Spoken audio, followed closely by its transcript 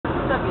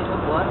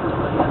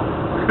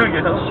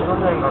그러게요.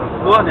 신혼여행 가는 거.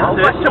 뭐하냐?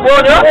 진짜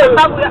뭐하냐?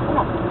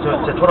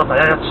 저 돌았다.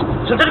 야,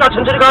 천천히 가,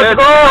 천천히 가, 지금!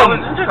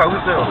 천천히 가고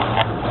있어요.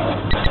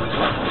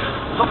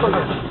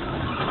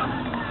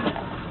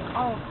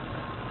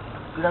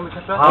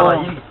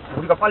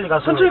 우리가 빨리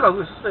가서. 천천히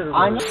가고 있었어요.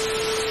 아니.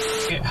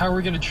 How are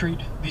we going to treat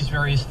these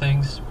various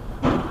things?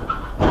 What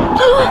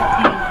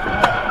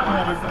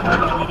is the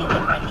morbidity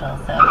differential?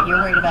 So if you're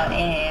worried about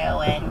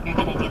AAON, you're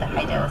going to do the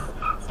high dose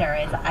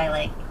steroids. I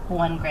like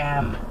 1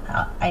 gram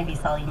IV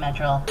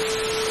solumedrol.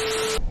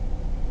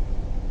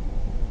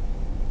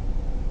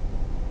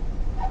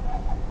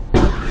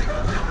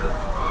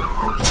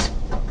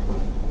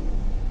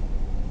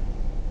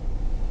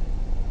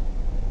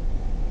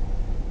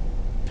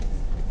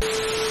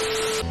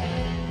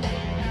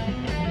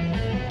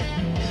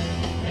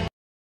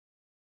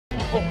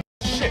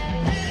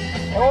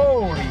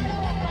 Holy.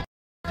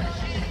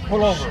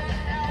 Pull over.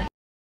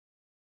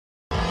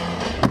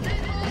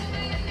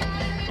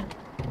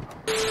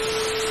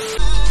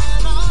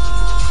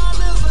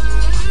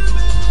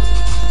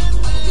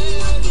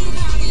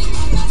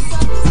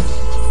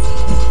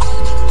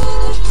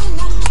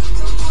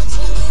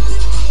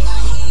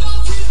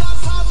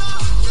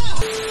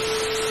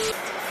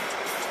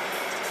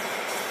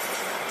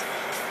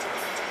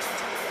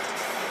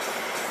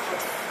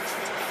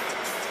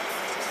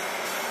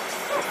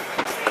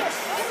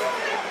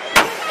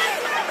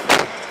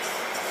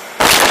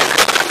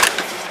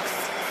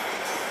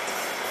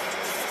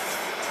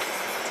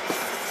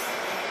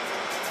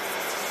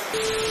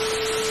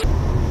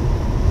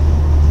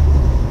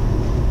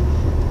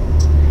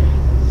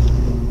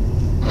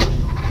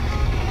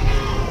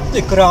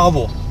 Ty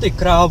krávo, ty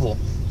krávo.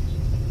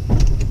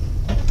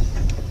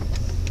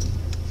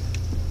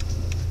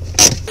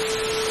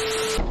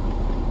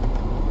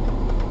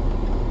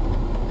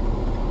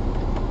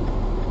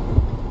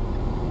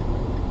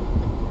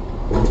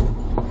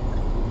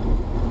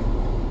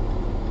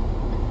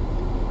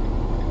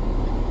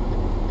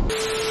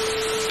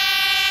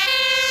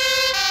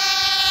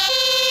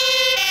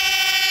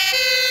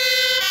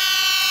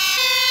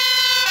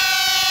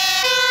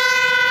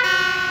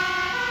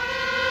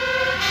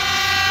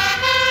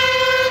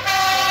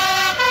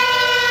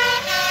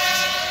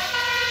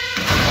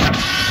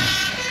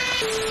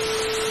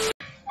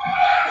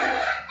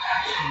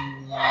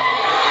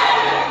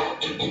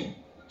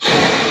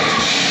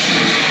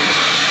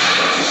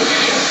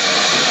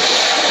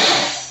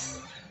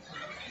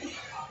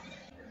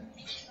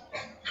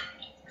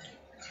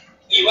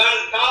 You out of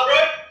the car, bro?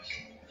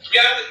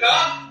 Get out of the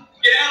car?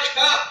 Get out of the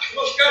car.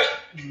 Let's go.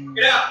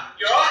 Get out.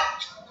 You alright?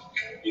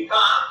 You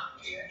can't.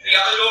 The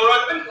other door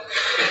open?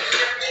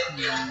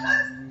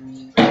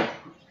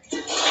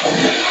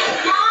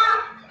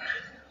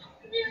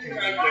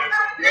 Hang on.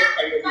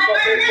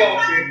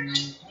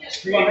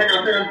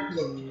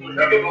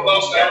 Now get my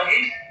glass down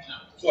here.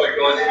 Sorry,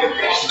 guys.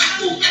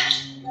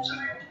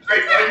 Hey,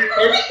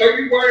 don't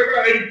you worry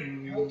about anything.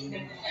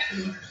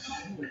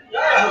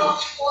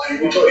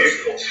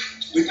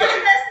 We got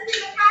you.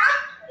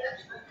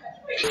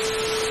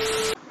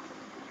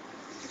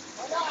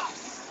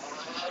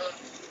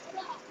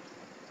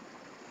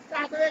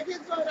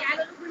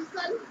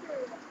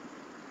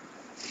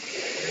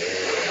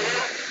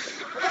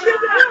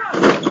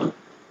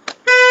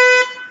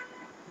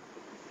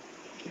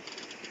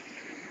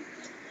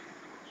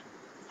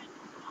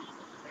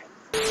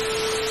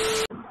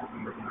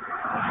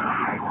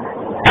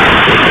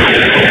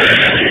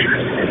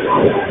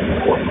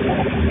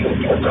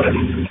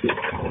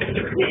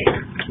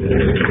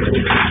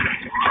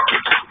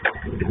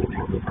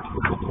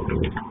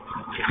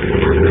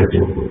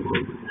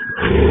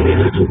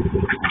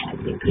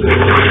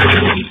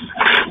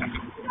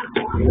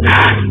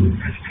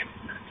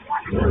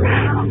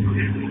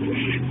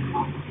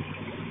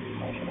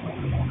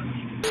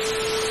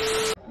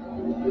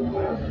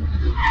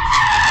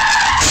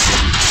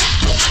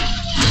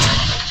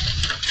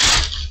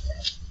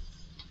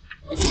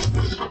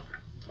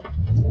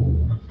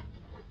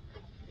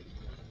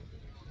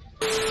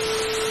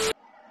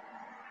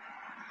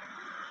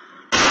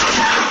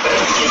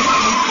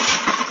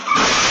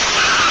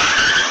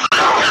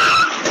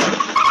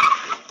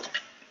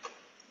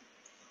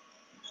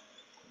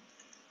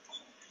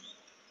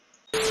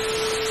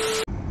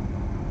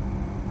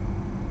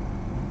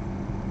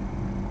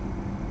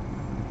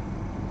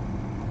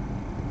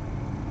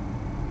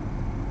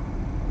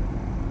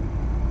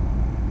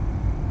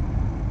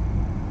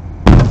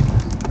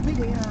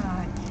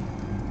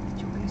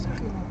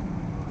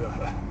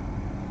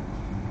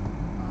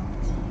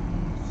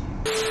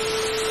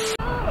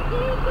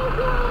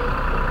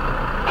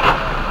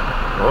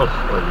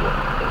 Господи.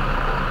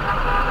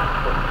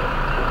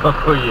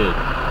 Охуеть.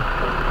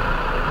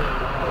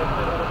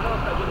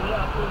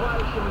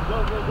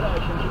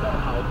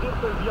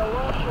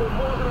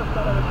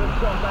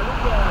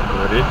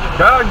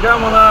 Река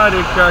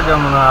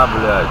говна,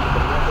 блядь.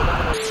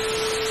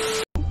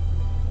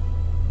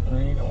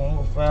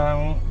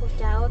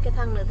 Chào cái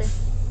thằng nữa đây.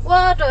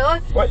 Wow, trời ơi.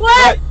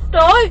 Wow,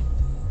 trời ơi.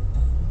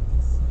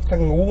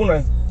 Thằng ngu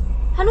này.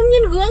 Hắn không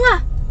nhìn gương à?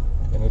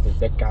 từ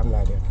đất cam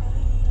lại được.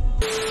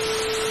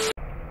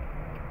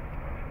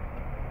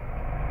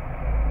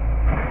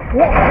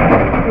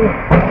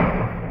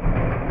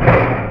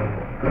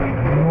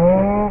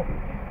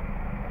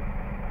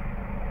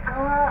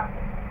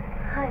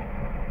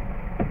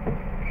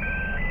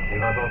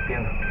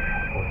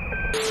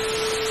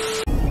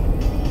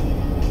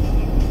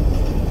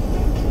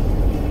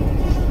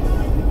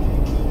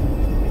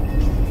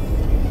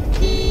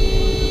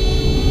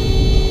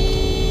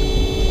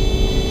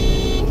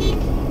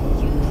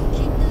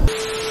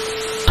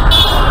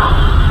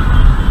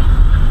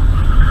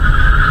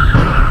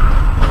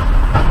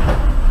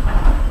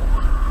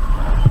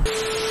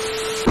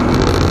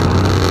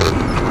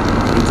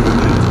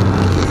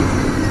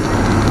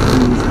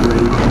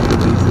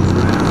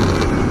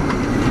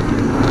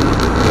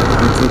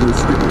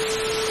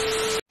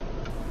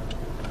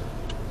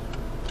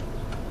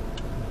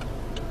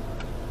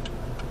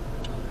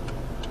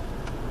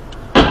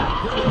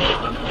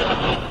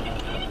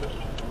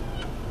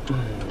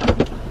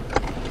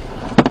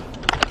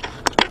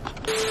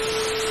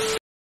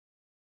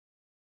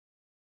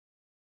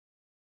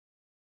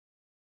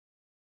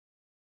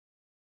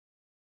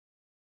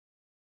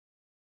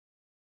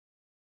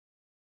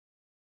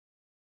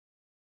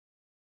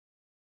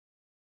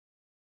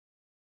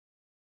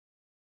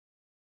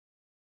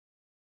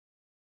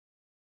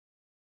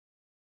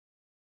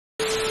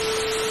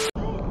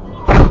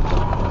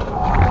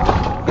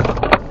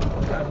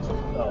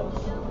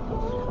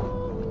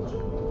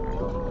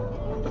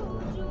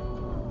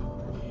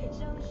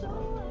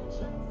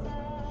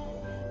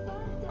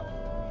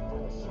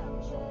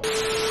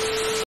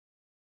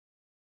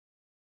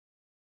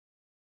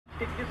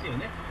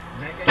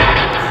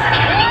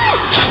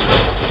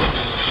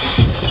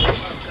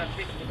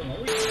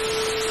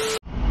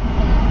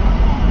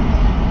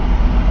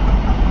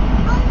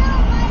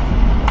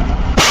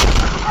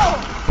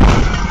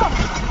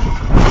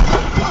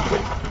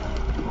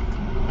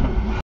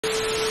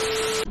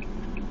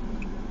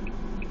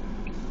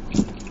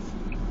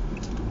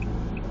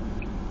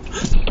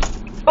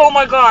 Oh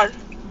my god.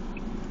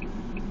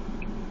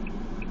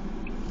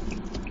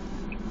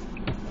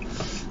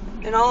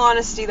 In all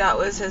honesty, that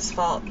was his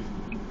fault.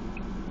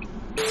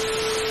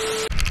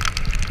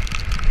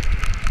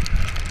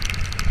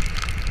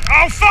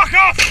 Oh, fuck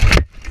off!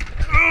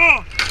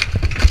 Ugh.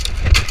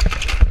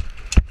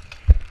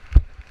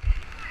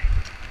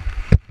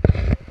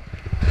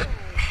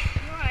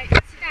 Alright,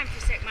 sit down for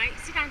a sec, mate.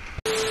 Sit down.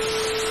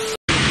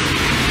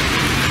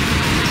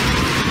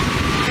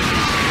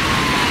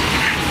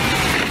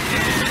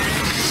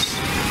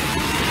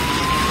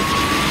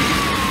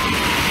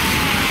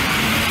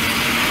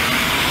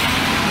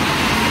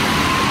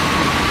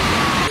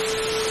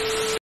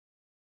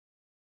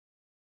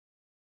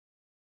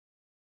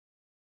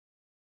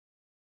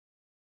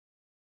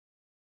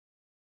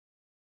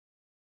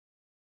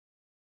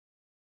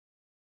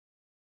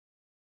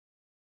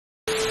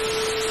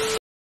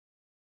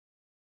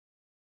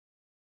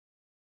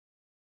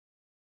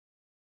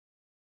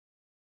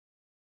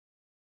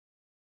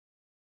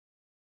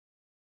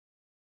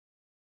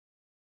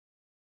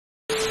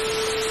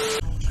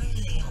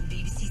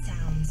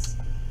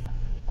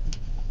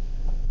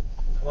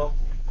 Hello?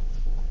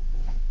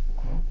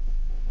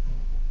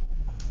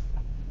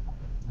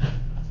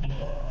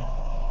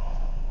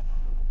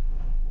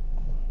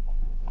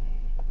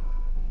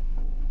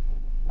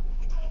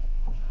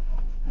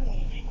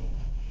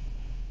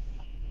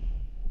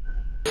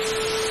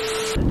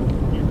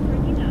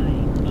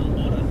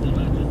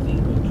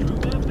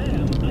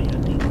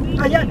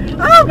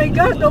 Oh my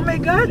god, oh my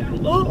god,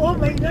 oh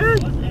my god.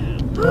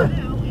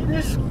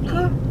 Let's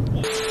go.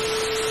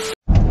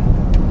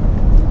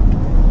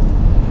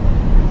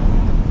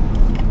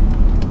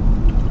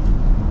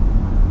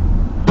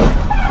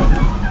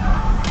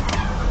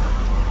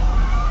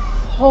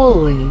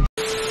 Holy.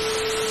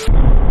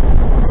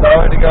 So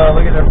to go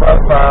look at their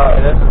profile,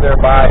 and this is their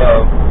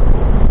bio.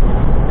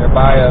 Their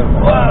bio.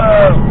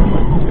 Whoa!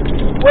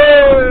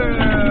 Whoa!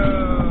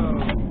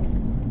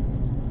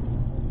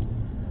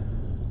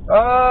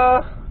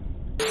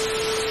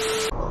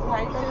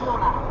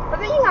 他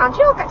这硬上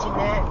去有感情的，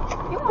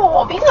有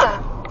毛病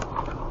啊！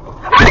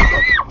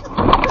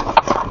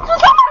知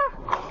道吗？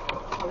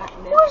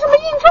为什么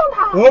硬上他？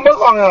我没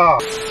晃呀。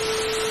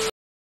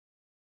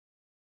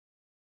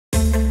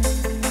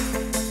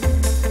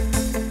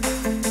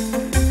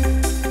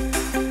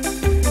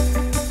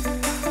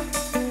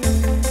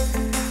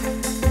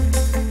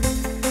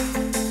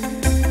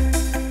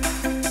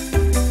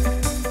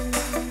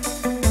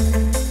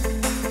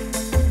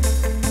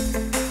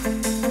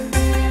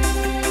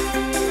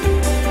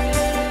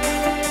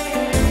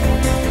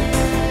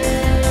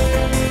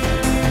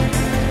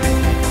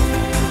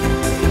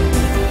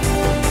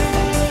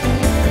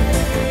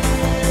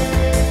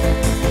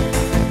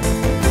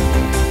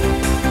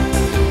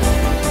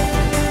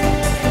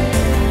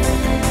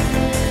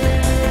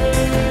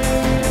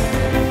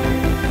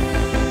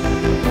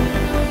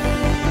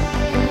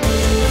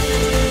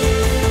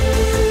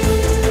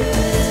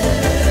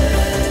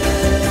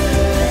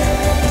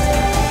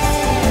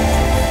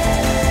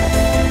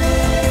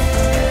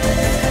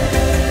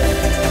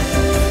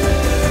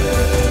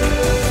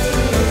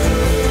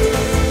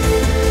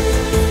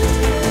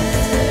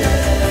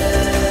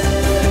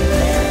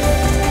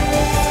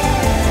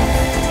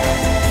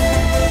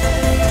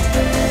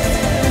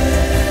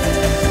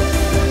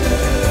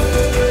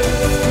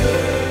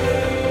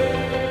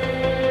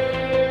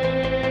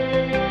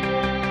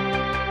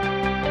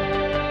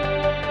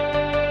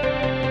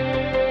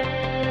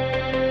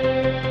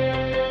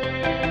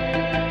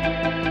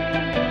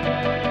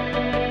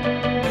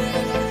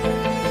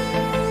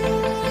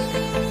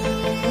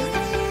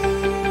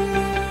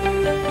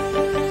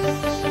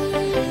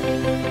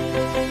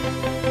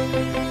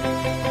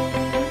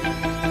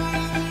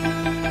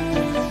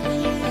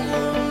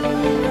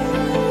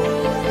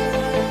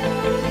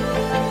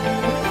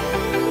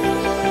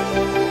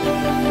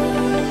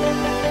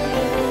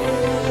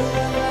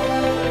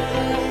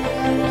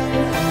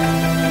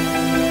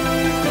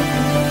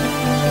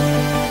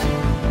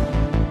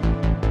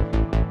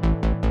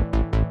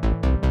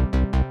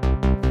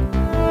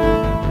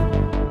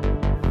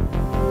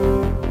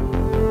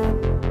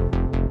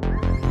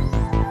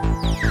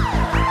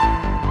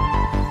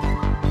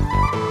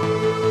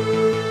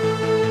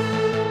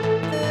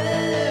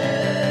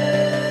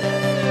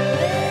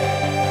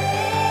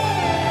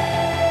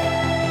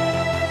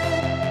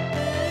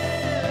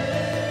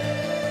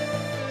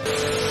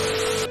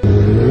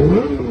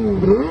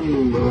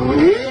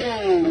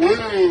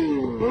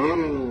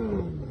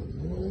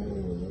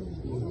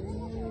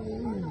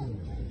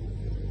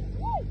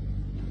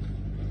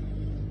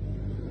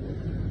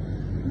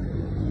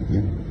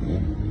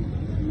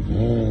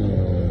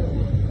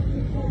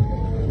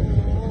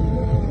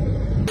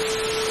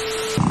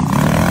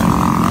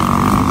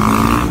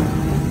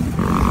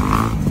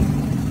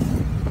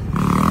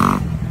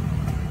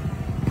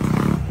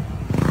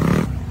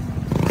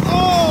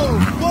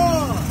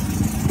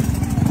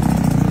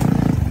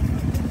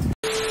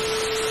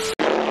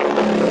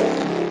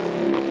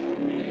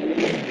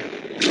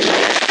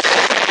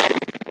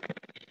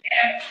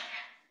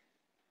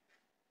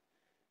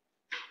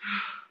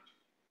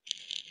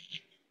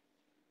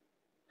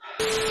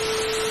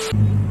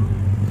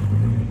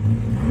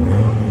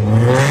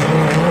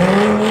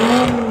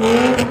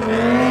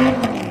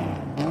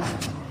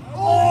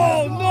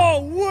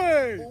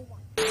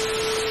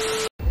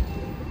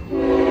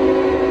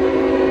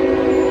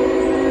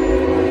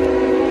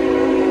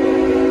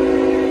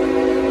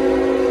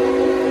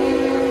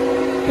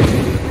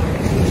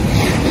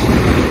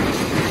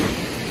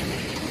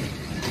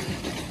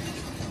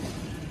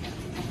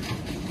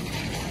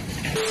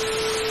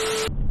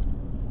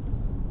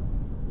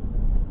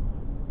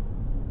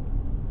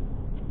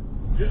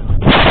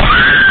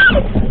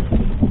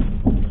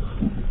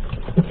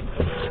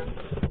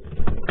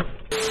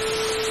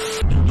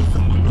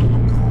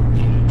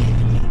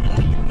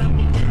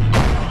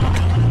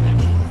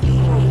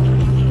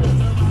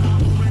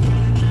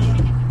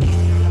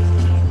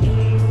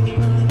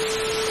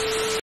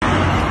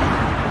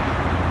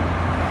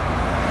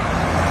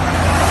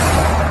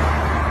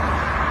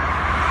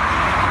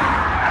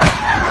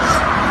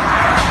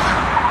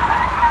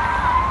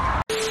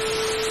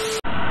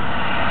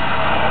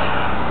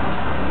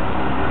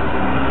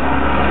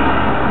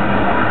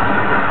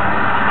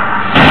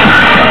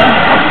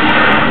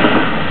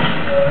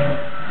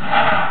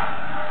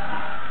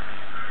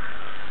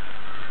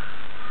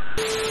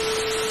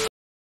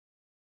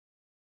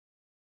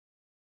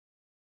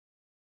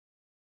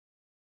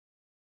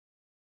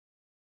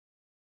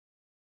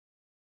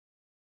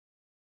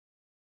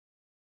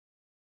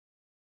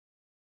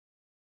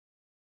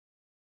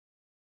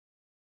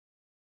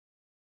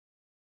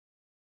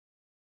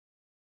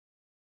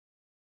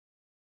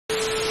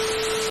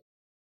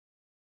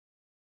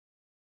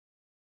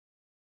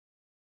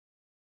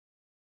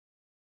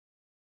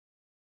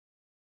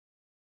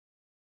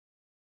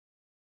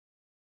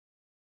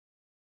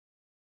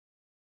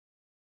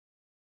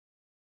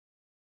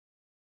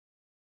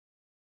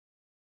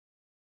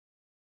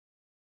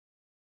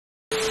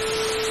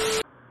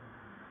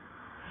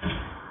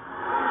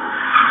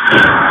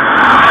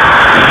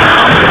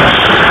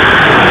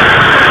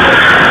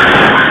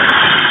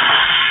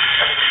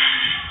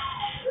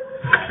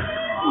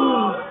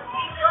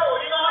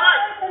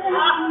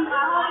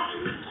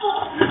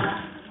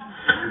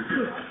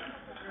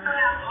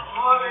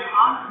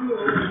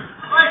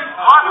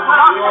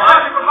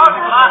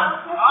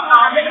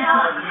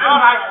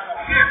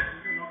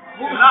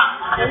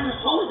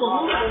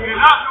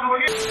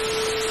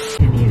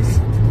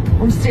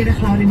Vrede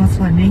Glarie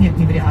Matswaneng het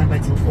nie by die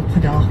arbeidshof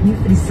opgedaag nie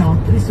vir die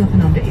saak oor die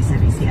sogenaamde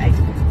SABC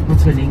uit.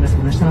 Matswaneng was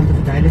onderstaan te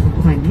verduidelik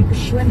hoekom hy nie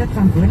persoonlik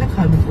verantwoordelik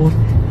gehou moet word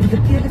vir die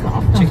verkeerdelike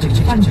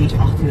afdanking van die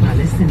 8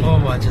 joernaliste nie.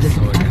 Dis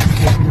die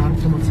partijslevenaar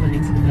van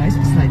Matswaneng se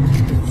bedryfsbesluit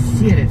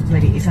gekritiseer het toe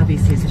hy die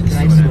SABC se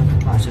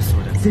bedryfshoof was.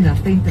 Sina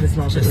Venter is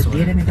later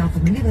oorlede met haar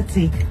familie wat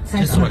sê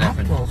sy het aan 'n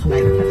afval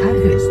gelei wat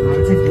vererger is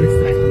nadat sy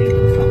doodstryd geneem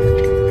ontvang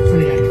het.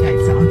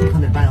 Solidariteit se Anton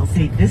van der Bijl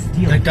sê dis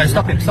deel.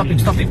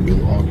 Stop him.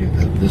 We'll argue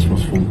that this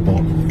was full part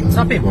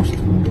of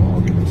the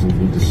arguments and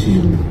the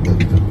decision that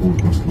the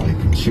court must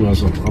make. She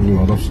was under a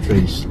lot of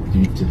stress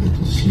due to the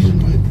decision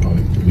made by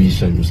we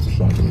say Mr.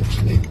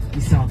 Glarie.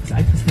 Die saak is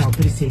uitgestel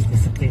tot die 6de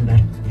September.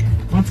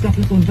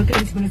 Maatskaplike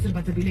ontwikkelingsminister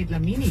Batabile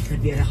Dlamini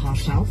verdedig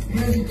haarself.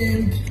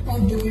 President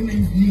of the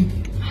Women's League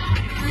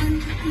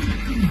and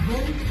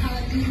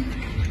vocally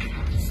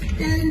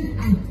stand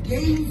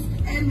against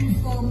any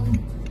form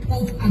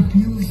of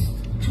abuse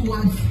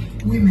towards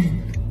women.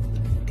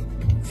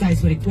 Sy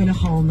is oor die kolle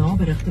gehaal na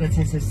berigte dat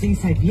sy sou sê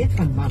sy weet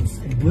van mans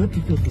in hoë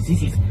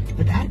posisies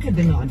wat erger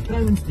dinge aan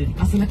vrouens doen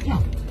as hulle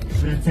klap,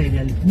 sodat sy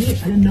nie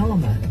hulle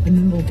name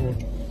genoem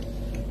word.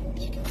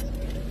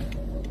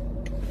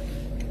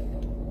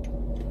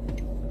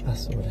 I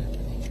saw it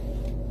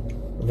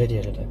happening.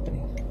 Videoed it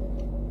happening.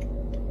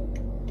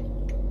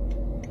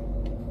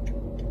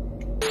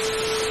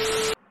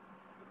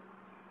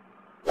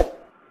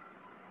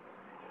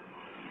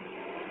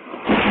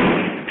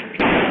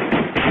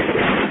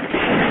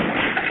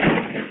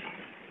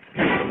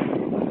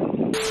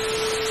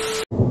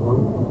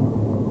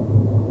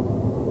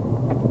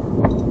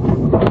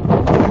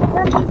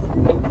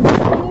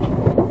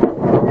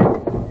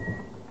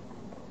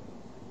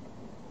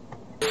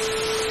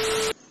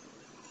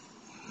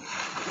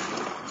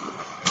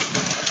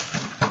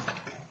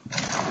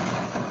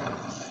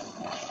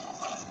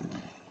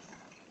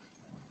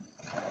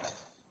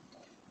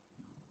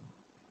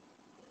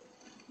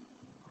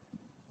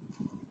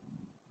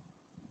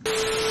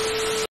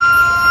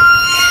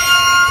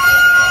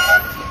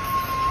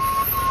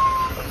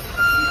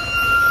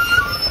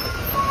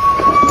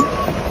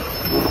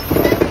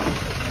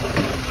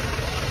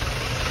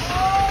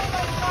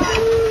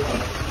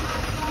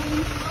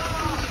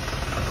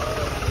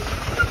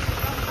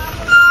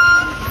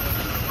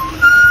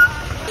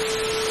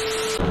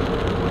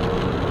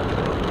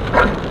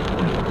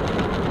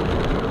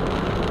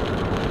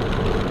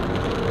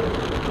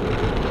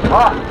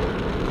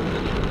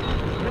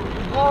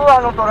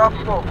のトラッ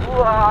ク、う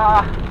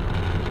わ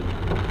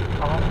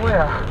ー、アホ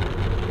や。